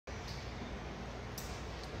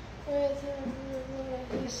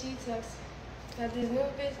She toxic. Got this new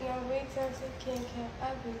bitch, now we toxic. Can't count,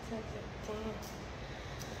 I be toxic. Damn.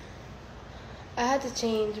 I had to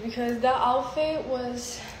change because that outfit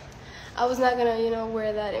was, I was not gonna,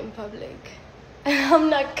 wear that in public. I'm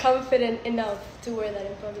not confident enough to wear that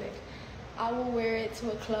in public. I will wear it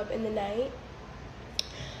to a club in the night,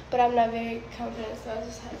 but I'm not very confident, so I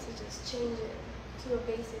just had to just change it to a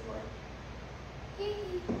basic one.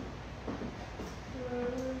 Yay.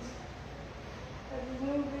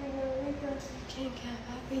 Can't count,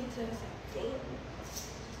 I be toxic. Damn.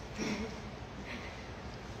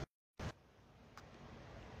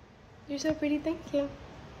 You're so pretty, thank you.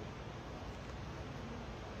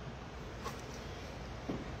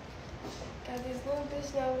 Got this little bitch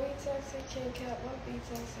now, we toxic, can't count, what be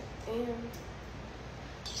toxic, damn.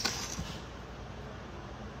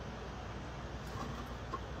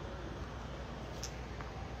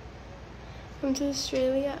 I'm to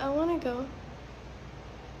Australia, I wanna go.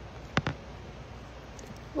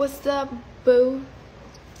 What's up, boo?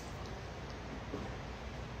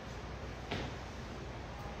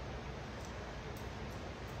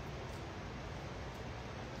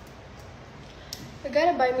 I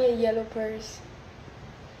gotta buy me a yellow purse.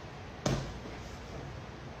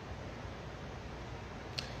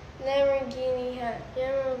 Lamborghini hat.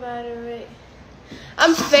 Yellow battery.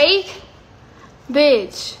 I'm fake?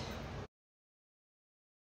 Bitch.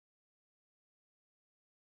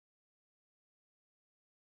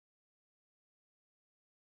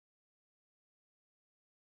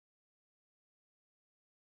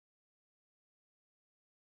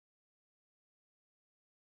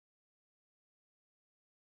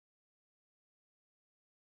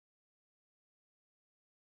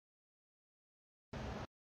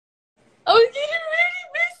 I was getting ready,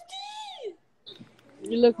 bestie.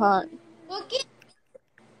 You look hot. Okay.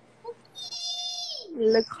 You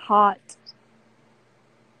look hot.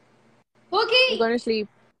 Okay. You're going to sleep.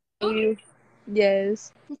 You.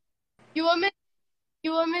 Yes. You want me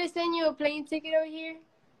to send you a plane ticket over here?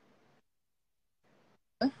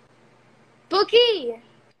 Bookie.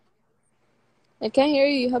 I can't hear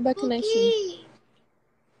you. You have bad connection.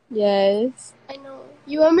 Yes. I know.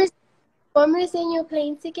 You want me to send you a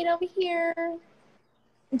plane ticket over here?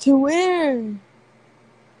 To where?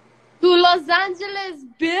 To Los Angeles,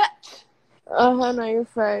 bitch. No, you're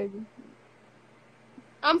fried.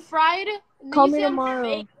 I'm fried. Call me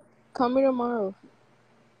tomorrow. Call me tomorrow.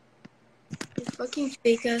 You fucking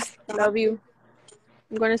fake ass. Love you.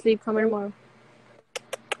 I'm going to sleep. Call me tomorrow.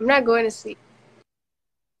 I'm not going to sleep.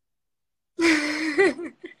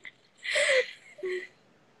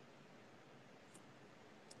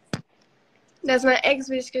 That's my ex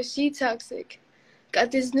bitch because she toxic.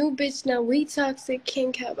 Got this new bitch now, we toxic.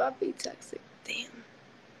 Can't cap, I be toxic. Damn.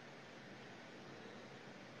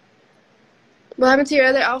 What happened to your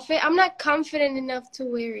other outfit? I'm not confident enough to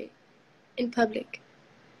wear it in public.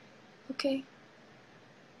 Okay.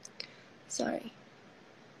 Sorry.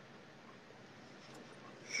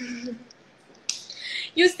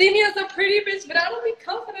 You see me as a pretty bitch, but I don't be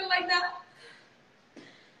confident like that.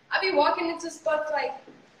 I be walking into spots like...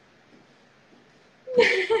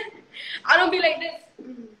 I don't be like this.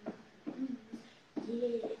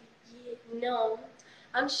 Yeah. No,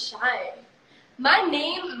 I'm shy. My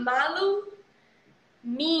name, Malu,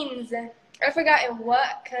 means, I forgot in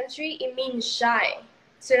what country, it means shy.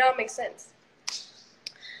 So that makes sense.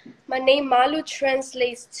 My name, Malu,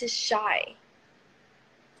 translates to shy.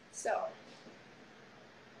 So,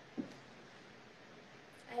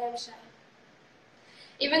 I am shy.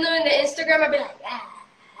 Even though in the Instagram, I'd be like,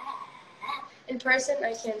 in person,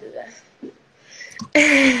 I can't do that.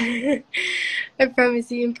 I promise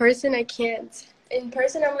you, in person, I can't. In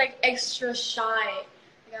person, I'm like extra shy.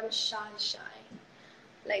 Like, I'm shy.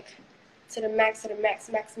 Like, to the max. In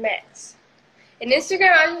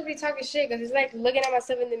Instagram, I just be talking shit because it's like looking at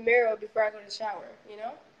myself in the mirror before I go to the shower, you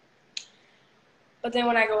know? But then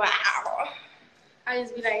when I go out, I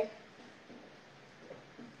just be like...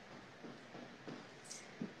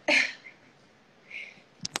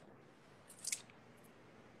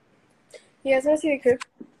 You guys want to see the cook?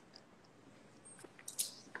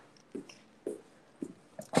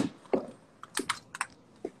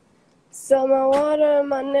 So my water in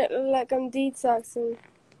my neck look like I'm detoxing.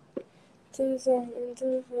 I'm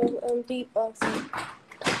beatboxing.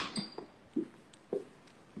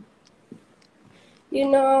 You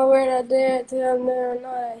know I wear that there till I'm there and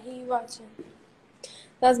all that he watching.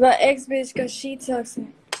 That's my ex bitch cause she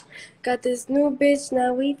toxic. Got this new bitch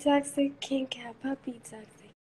now we toxic. Can't cap puppy toxic.